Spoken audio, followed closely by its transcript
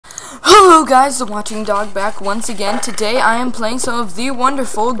Hello guys, the Watching Dog back once again. Today I am playing some of the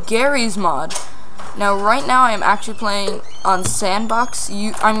wonderful Garry's Mod. Now right now I am actually playing on Sandbox.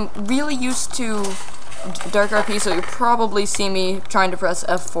 I'm really used to Dark RP, so you probably see me trying to press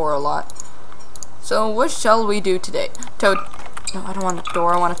F4 a lot. So what shall we do today? Toad. No, I don't want a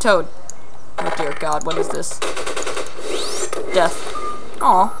door, I want a toad. Oh dear god, what is this? Death.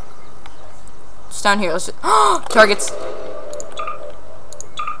 Aw. It's down here, let's just targets.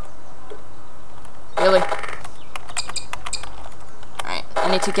 Really? Alright,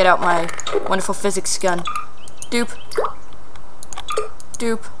 I need to get out my wonderful physics gun. Dupe.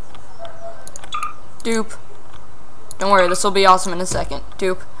 Dupe. Dupe. Don't worry, this will be awesome in a second.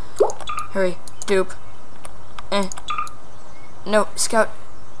 Dupe. Hurry. Dupe. No, scout.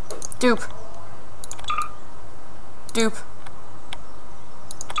 Dupe. Dupe.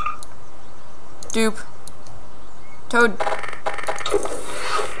 Dupe. Toad.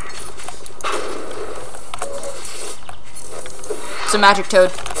 It's a magic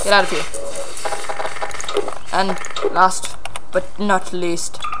toad. Get out of here. And last but not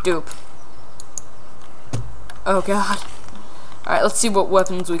least, dupe. Oh god. Alright, let's see what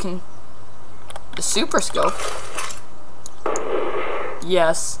weapons we can. The super scope.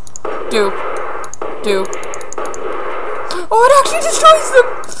 Yes. Dupe. Dupe. Oh, it actually destroys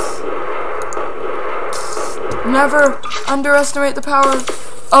them! Never underestimate the power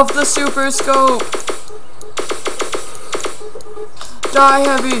of the super scope. Die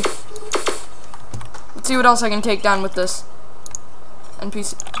heavy. Let's see what else I can take down with this.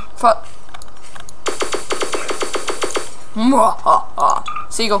 NPC.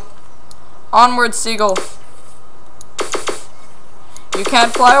 Seagull. Onward, seagull. You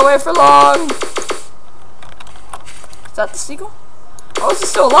can't fly away for long. Is that the seagull? Oh, is it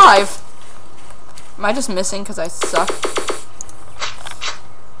still alive? Am I just missing because I suck?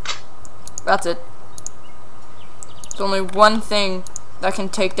 That's it. There's only one thing that can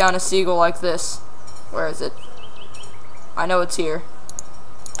take down a seagull like this. Where is it? I know it's here.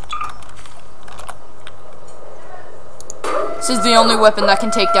 This is the only weapon that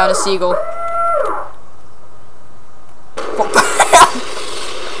can take down a seagull.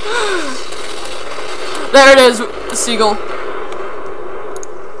 There it is, the seagull.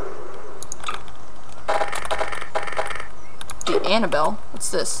 The Annabelle? What's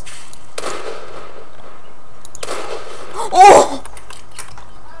this? Oh!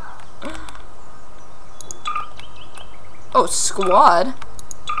 Oh, squad.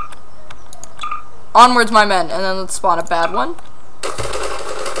 Onwards, my men, and then let's spawn a bad one.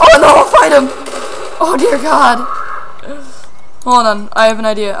 Oh no, I'll fight him! Oh dear god. Hold on, I have an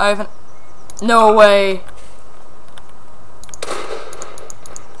idea. No way.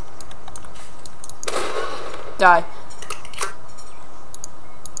 Die.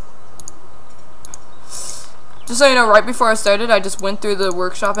 Just so you know, right before I started, I just went through the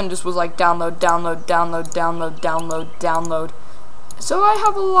workshop and just was like download, download, download, download, download, download. So I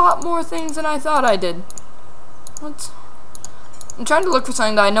have a lot more things than I thought I did. What? I'm trying to look for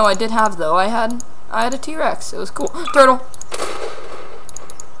something that I know I did have though. I had a T-Rex. It was cool. Turtle.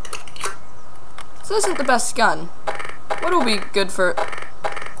 This isn't the best gun. What will be good for?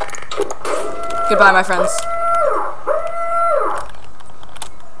 Goodbye, my friends.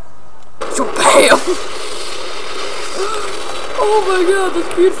 Bam! Oh my god,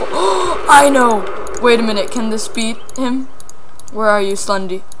 that's beautiful. I know. Wait a minute, can this beat him? Where are you,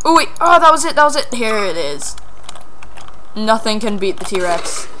 Slundy? Oh wait, oh that was it, that was it. Here it is. Nothing can beat the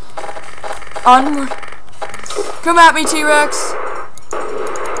T-Rex. Onward. Come at me, T-Rex.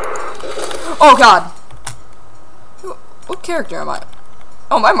 Oh god. What character am I?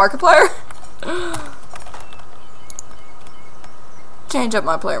 Oh, my Markiplier? Change up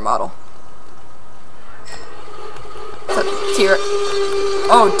my player model. T-Rex.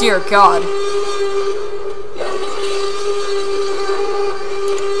 Oh dear god.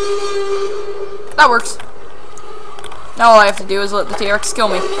 That works. Now all I have to do is let the T-Rex kill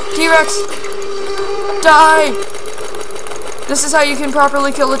me. T-Rex! Die! This is how you can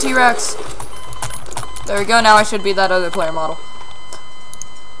properly kill a T-Rex. There we go, now I should be that other player model.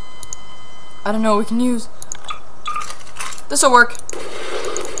 I don't know what we can use. This'll work.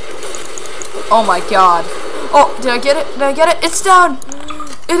 Oh my god. Oh, did I get it? Did I get it? It's down!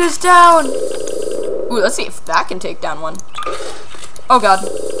 It is down! Ooh, let's see if that can take down one. Oh god.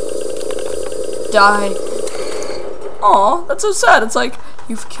 Die. Aw, that's so sad. It's like,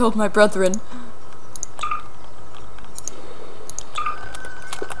 you've killed my brethren.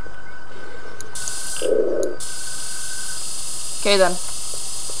 Okay then.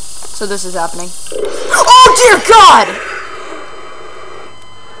 So this is happening. Oh dear God!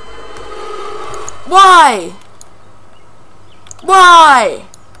 Why? Why?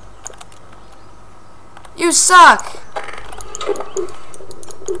 You suck.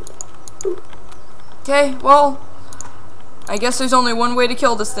 Okay, well, I guess there's only one way to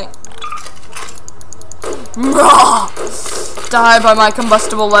kill this thing. Die by my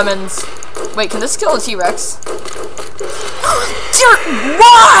combustible lemons. Wait, can this kill a T-Rex?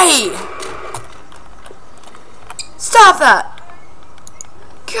 Why? Stop that.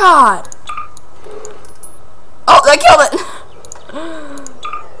 God. Oh, that killed it.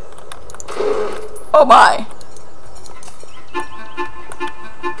 Oh my.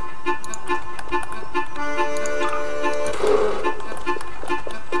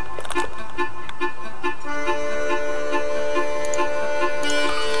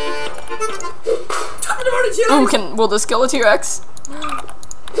 Ooh, will this kill a T-Rex?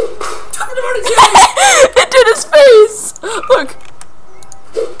 It did his face! Look!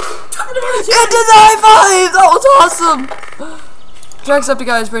 It did the high five! That was awesome!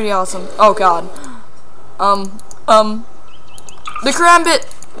 Jacksepticeye is pretty awesome. Oh god. The Karambit!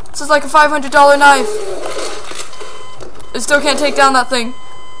 This is like a $500 knife. It still can't take down that thing.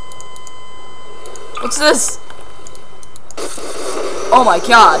 What's this? Oh my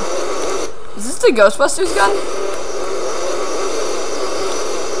god. Is this the Ghostbusters gun?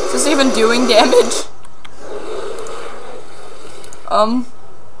 Is this even doing damage? Oh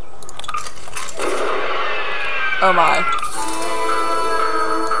my.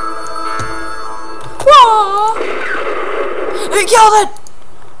 Whoa! It killed it!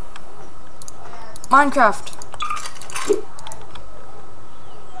 Minecraft.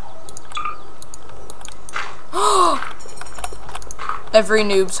 Every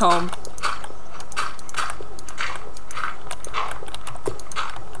noob's home.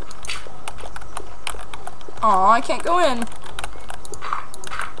 Aw, I can't go in.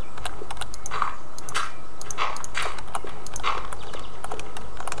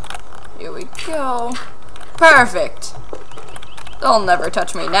 Here we go. Perfect. They'll never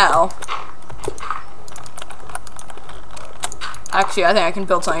touch me now. Actually, I think I can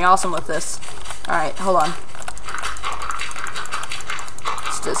build something awesome with this. Alright, hold on.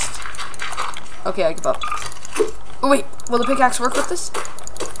 It's just... Okay, I give up. Oh, wait, will the pickaxe work with this?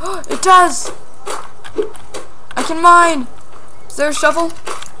 It does! I can mine! Is there a shovel?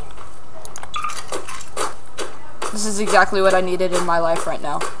 This is exactly what I needed in my life right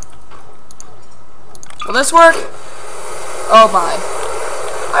now. Will this work? Oh my.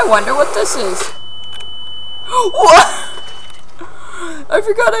 I wonder what this is. What? I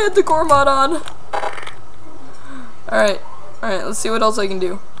forgot I had the core mod on. Alright, let's see what else I can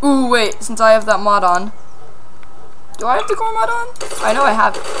do. Ooh, wait, since I have that mod on. Do I have the core mod on? I know I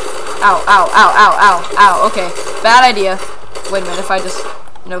have it. Ow, ow, ow, ow, ow, ow, okay. Bad idea. Wait a minute, if I just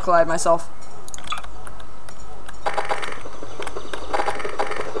no-collide myself.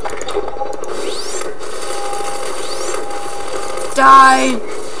 Die!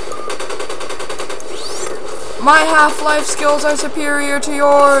 My Half-Life skills are superior to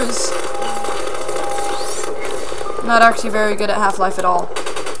yours! I'm not actually very good at Half-Life at all.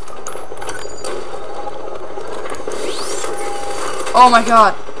 Oh my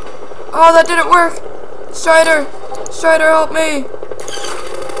god. Oh, that didn't work! Strider! Strider, help me!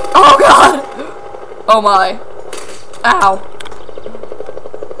 Oh god! Oh my. Ow.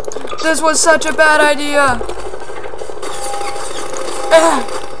 This was such a bad idea!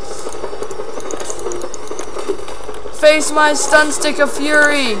 Face my stun stick of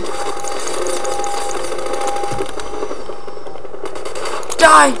fury!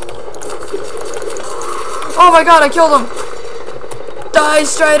 Die! Oh my god, I killed him! Die,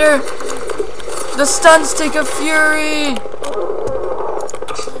 Strider! The stun stick of fury!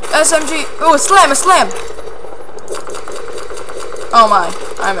 SMG! Oh, a slam, a slam! Oh my,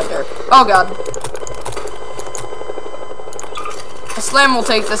 I'm a derp. Oh god. A slam will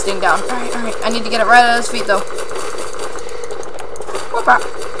take this thing down. Alright, I need to get it right at his feet though. Whoop out.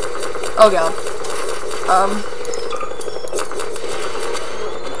 Oh god.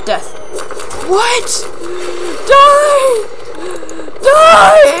 Death. What? Die!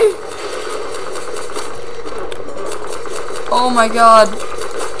 Die! Oh my god.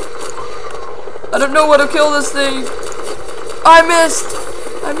 I don't know what to kill this thing. I missed!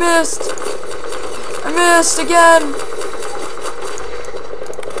 I missed! I missed again!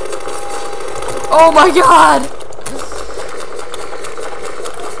 Oh my god!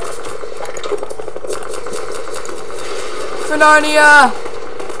 For Narnia!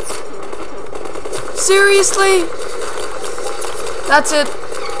 Seriously? That's it.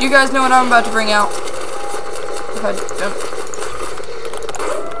 You guys know what I'm about to bring out. If I don't...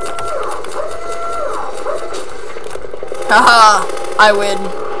 Haha, I win.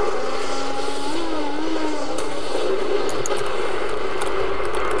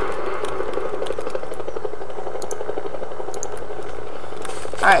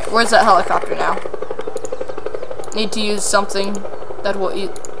 Alright, where's that helicopter now? Need to use something that will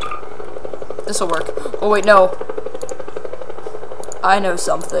eat. This'll work. Oh wait, no. I know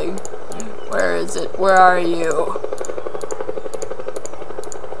something. Where is it? Where are you?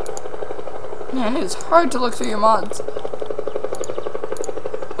 Man, it is hard to look through your mods.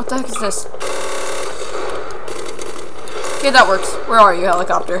 What the heck is this? Okay, that works. Where are you,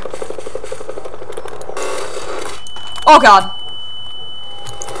 helicopter? Oh god.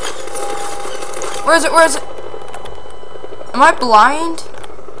 Where is it? Where is it? Am I blind?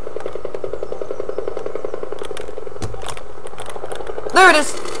 There it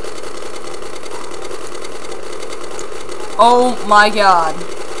is. Oh my god.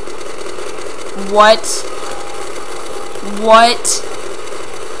 What? What?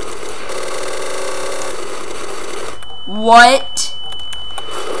 What?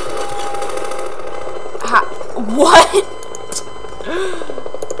 What?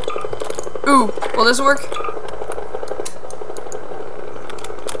 Ooh, will this work?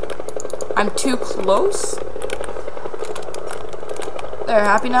 I'm too close? There,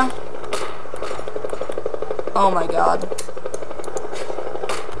 happy now? Oh my god.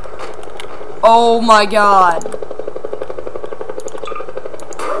 Oh my god.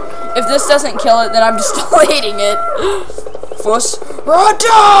 If this doesn't kill it, then I'm just deleting it. Fuss.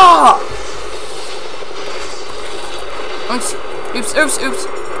 Rada! Oops, oops, oops.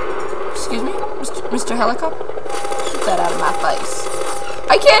 Excuse me, Mr. Helicopter? Get that out of my face.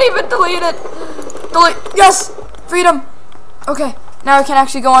 I can't even delete it. Delete. Yes! Freedom. Okay, now I can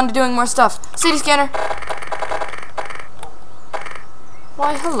actually go on to doing more stuff. City scanner.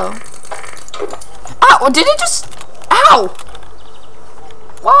 Why, hello. Ow, did it just... Ow!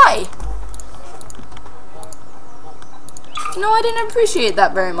 Why? You know, I didn't appreciate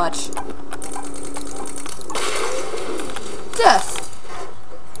that very much. Death.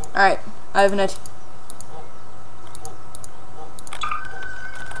 Alright, I have an idea.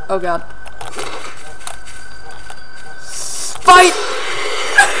 Oh god. Fight!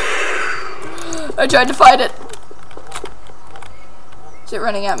 I tried to fight it. Is it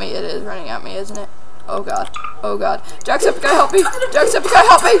running at me? It is running at me, isn't it? Oh god. Oh god. Jacksepticeye, help me! Jacksepticeye,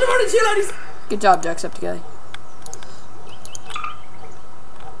 help me! Good job, Jacksepticeye.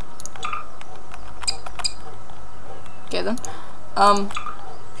 Okay then.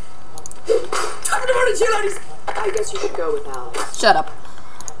 I guess you should go with Alex. Shut up.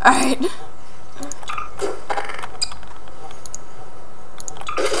 Alright.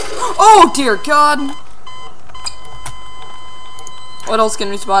 Oh dear god! What else can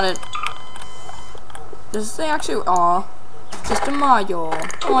we spawn it? Does this thing actually? Aw. Just a Mario.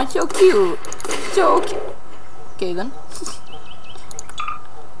 Oh, it's so cute. So cute. Okay then.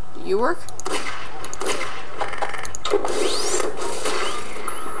 Do you work?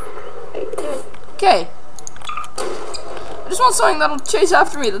 Okay. I just want something that'll chase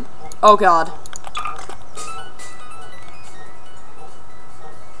after me. Oh god.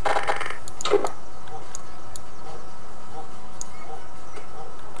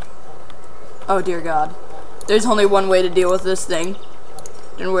 Oh dear god. There's only one way to deal with this thing.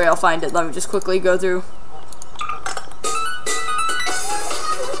 Don't worry, I'll find it. Let me just quickly go through.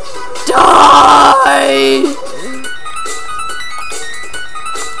 Die!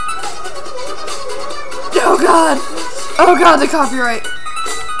 Oh god! Oh god, the copyright!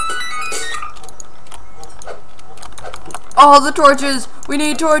 All the torches! We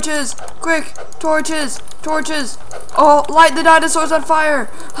need torches! Quick! Torches! Torches! Oh, light the dinosaurs on fire!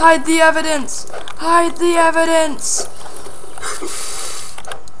 Hide the evidence! Hide the evidence!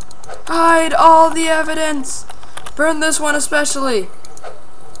 Hide all the evidence! Burn this one especially!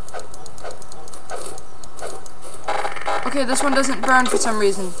 Okay, this one doesn't burn for some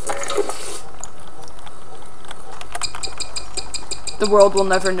reason. The world will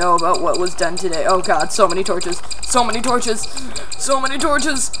never know about what was done today. Oh god, so many torches. So many torches. So many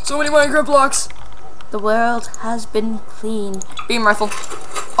torches. So many Minecraft blocks. The world has been cleaned. Beam rifle.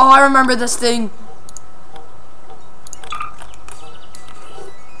 Oh, I remember this thing.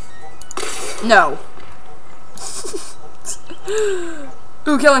 No.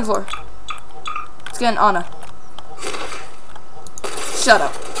 Ooh, killing floor. Let's get an Anna. Shut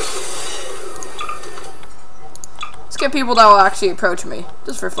up. Let's get people that will actually approach me.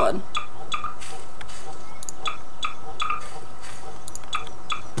 Just for fun.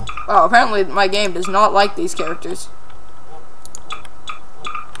 Wow, apparently my game does not like these characters.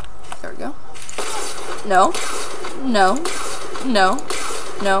 There we go. No. No. No.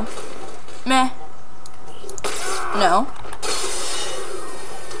 No. Meh. No.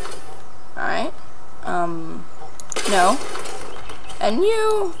 Alright. No. And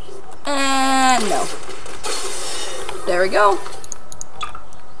you. And no. There we go.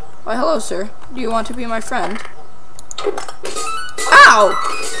 Why, hello, sir. Do you want to be my friend? Ow!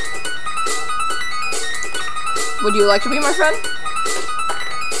 Would you like to be my friend?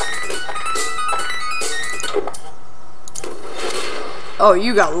 Oh,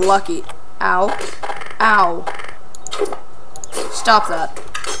 you got lucky. Ow. Ow. Stop that.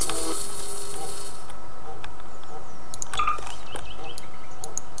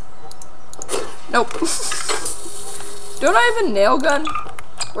 Nope. Don't I have a nail gun?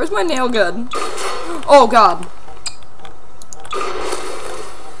 Where's my nail gun? Oh, God.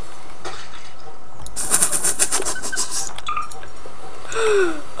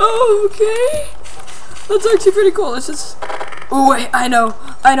 Oh, okay. That's actually pretty cool. Let's just... Oh, wait, I know.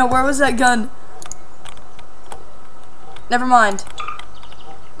 Where was that gun? Never mind.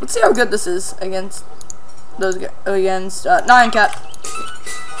 Let's see how good this is against those guys. Against Nyan Cat.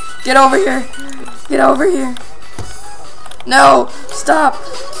 Get over here. Get over here. No, stop.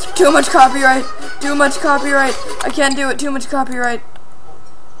 Too much copyright. Too much copyright. I can't do it. Too much copyright.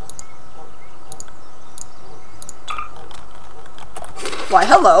 Why,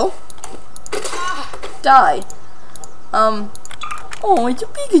 hello. Die. Oh, it's a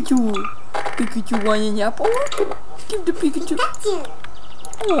Pikachu. Pikachu want an apple? Give the Pikachu.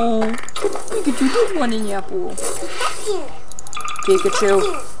 Oh, Pikachu does want an apple.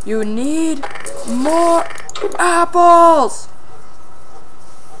 Pikachu, you need more apples.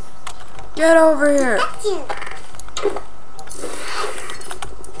 Get over here.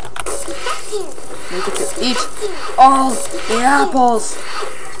 Pikachu, eat all the apples.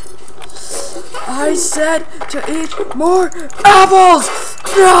 I said to eat more apples!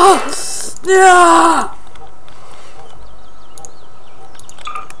 Yeah!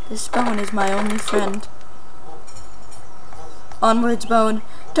 This bone is my only friend. Onwards, bone,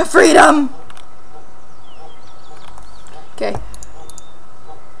 to freedom! Okay.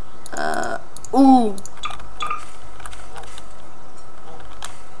 Ooh.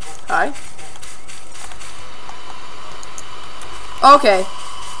 Hi. Okay.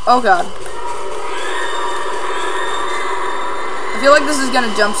 Oh, God. I feel like this is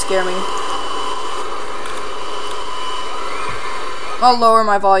gonna jump scare me. I'll lower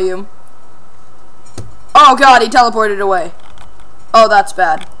my volume. Oh, God, he teleported away. Oh, that's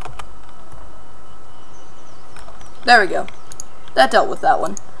bad. There we go. That dealt with that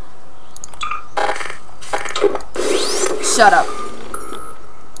one. Shut up.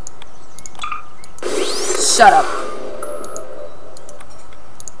 Shut up.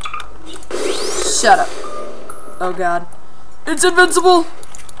 Shut up. Oh, God. It's invincible!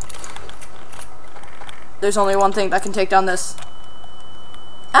 There's only one thing that can take down this.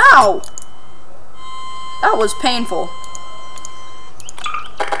 Ow! That was painful.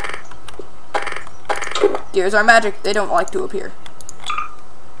 Gears are magic. They don't like to appear.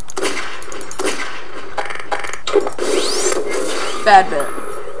 Bad bear.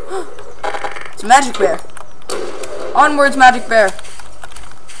 It's a magic bear. Onwards, magic bear.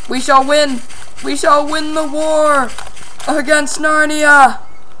 We shall win. We shall win the war against Narnia.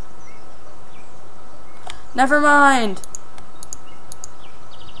 Never mind.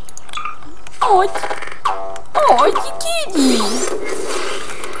 Oh, it's a kitty.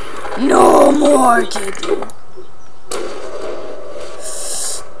 No more kitty.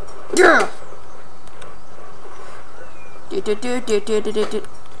 Yeah.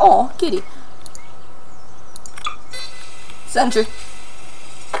 Oh, kitty. Sentry.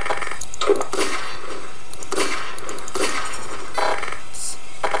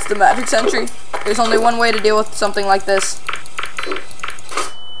 It's the magic sentry. There's only one way to deal with something like this.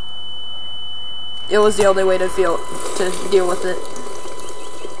 It was the only way to deal with it.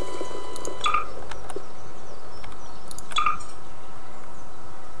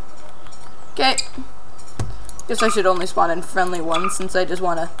 Okay. Guess I should only spawn in friendly ones since I just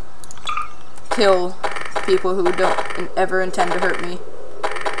want to kill people who don't ever intend to hurt me.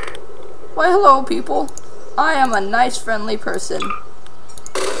 Why, hello, people. I am a nice, friendly person.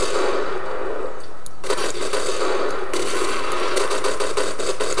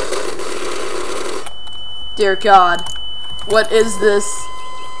 Dear God, what is this?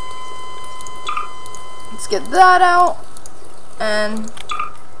 Let's get that out. And...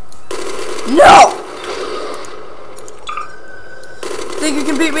 No! Think you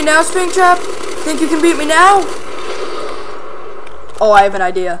can beat me now, Springtrap? Think you can beat me now? Oh, I have an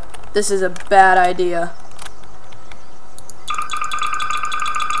idea. This is a bad idea.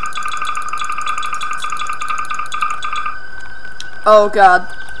 Oh god.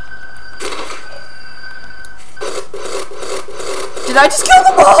 Did I just kill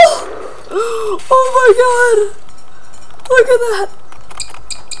them all? Oh my god. Look at that.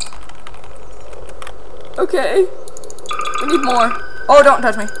 Okay. We need more. Oh, don't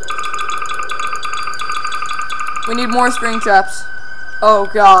touch me. We need more spring traps. Oh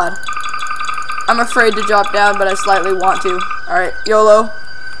god. I'm afraid to drop down, but I slightly want to. Alright, YOLO.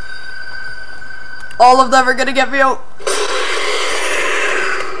 All of them are gonna get me out.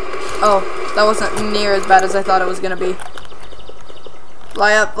 Oh, that wasn't near as bad as I thought it was gonna be.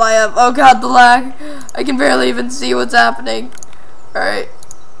 Fly up, fly up. Oh god, the lag. I can barely even see what's happening. Alright.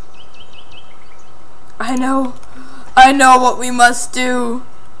 I know what we must do.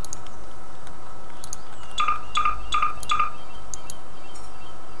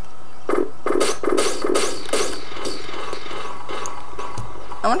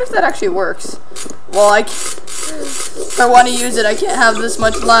 I wonder if that actually works. Well, if I want to use it, I can't have this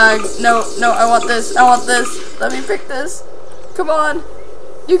much lag. No, I want this. I want this. Let me pick this. Come on.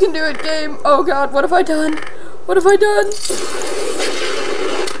 You can do it, game. Oh god, what have I done? What have I done?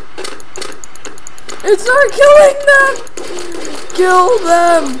 It's not killing them! Kill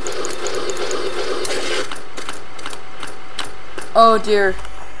them! Oh dear.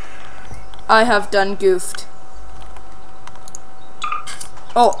 I have done goofed.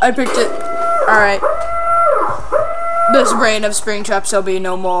 Oh, I picked it. Alright. This reign of spring traps shall be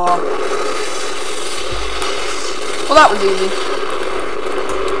no more. Well, that was easy.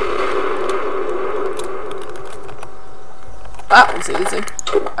 That was easy.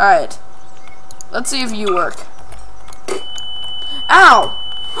 Alright. Let's see if you work. Ow!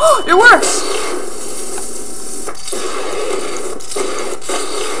 It works!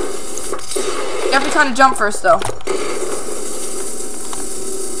 You have to kind of jump first, though.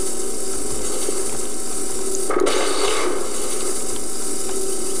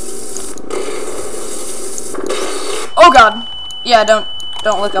 Oh god. Yeah, don't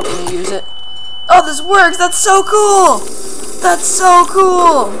look up when you use it. Oh, this works! That's so cool! That's so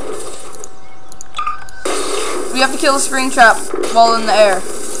cool! We have to kill a spring trap while in the air.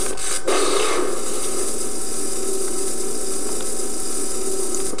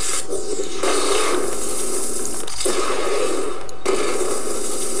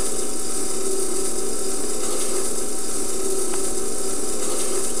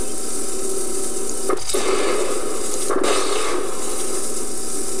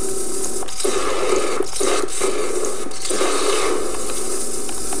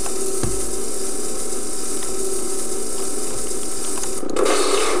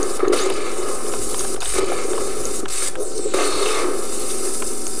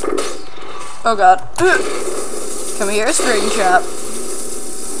 Oh god. Come here, spring trap.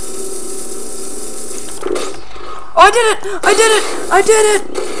 Oh, I did it! I did it! I did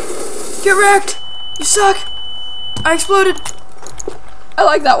it! Get wrecked! You suck! I exploded! I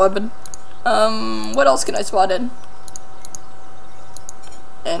like that weapon. What else can I spot in?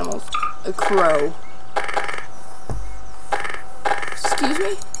 Animals. A crow. Excuse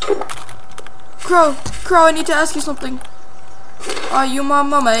me? Crow! Crow, I need to ask you something. Are you my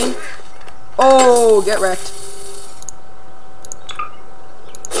mummy? Oh, get wrecked.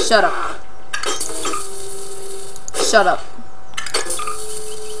 Shut up. Shut up.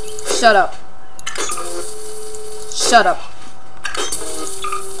 Shut up. Shut up.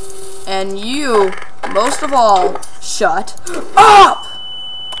 And you, most of all, shut up!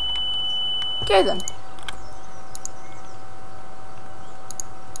 Okay then.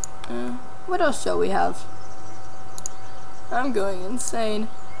 What else shall we have? I'm going insane.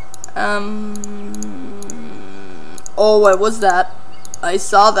 Oh, what was that? I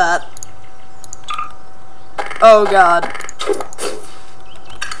saw that. Oh god.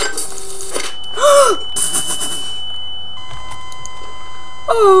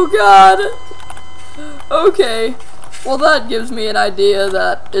 Oh god. Okay. Well, that gives me an idea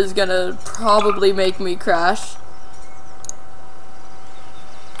that is gonna probably make me crash.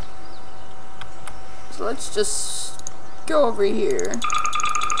 So let's just go over here.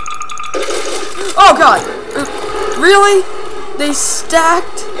 Oh god! Really? They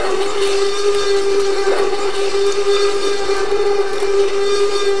stacked?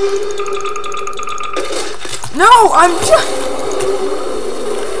 No, I'm just...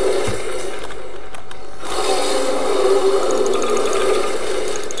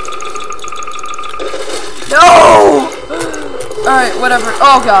 No! Alright, whatever.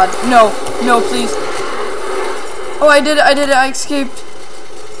 Oh god, no. No, please. Oh, I did it, I escaped.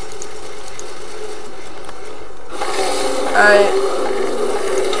 Alright.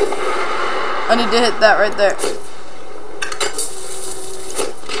 I need to hit that right there.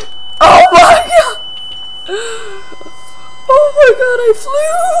 Oh my god, I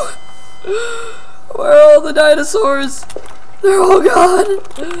flew! Where are all the dinosaurs? They're all gone.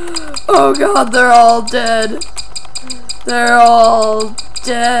 Oh god, they're all dead. They're all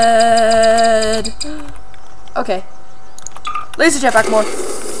dead. Okay. Laser jetpack more.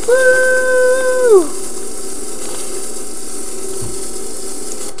 Woo!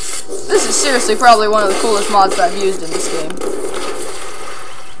 This is seriously probably one of the coolest mods that I've used in this game.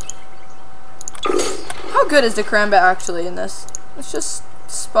 How good is the karambit actually in this? It's just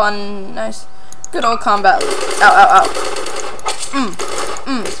spun nice. Good old combat. Ow, ow, ow.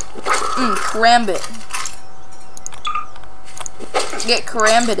 Karambit. Get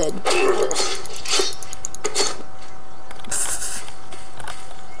karambited.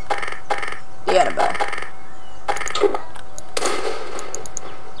 The Annabelle.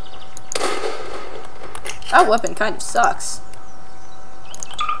 That weapon kind of sucks.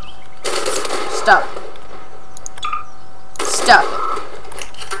 Stop. Stop it.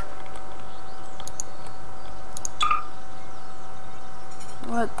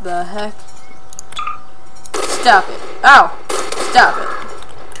 What the heck? Stop it. Ow! Stop it.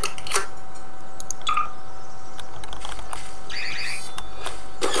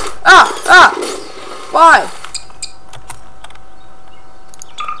 Ah! Ah! Why?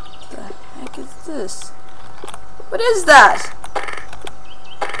 What the heck is this? What is that?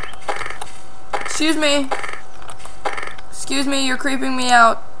 Excuse me. Excuse me, you're creeping me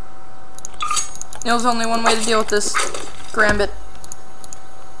out. There's only one way to deal with this. Karambit.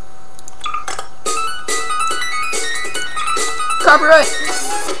 Copyright!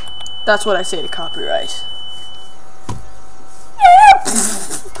 That's what I say to copyright.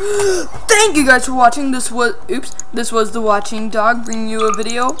 Thank you guys for watching. This was the Watching Dog bringing you a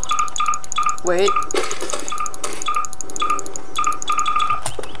video. Wait.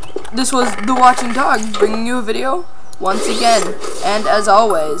 This was the Watching Dog bringing you a video once again, and as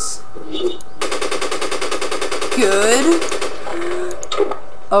always. Good.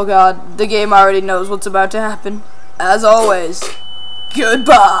 Oh god, the game already knows what's about to happen. As always,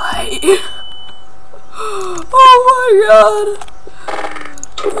 goodbye. Oh my god.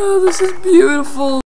 Oh, this is beautiful.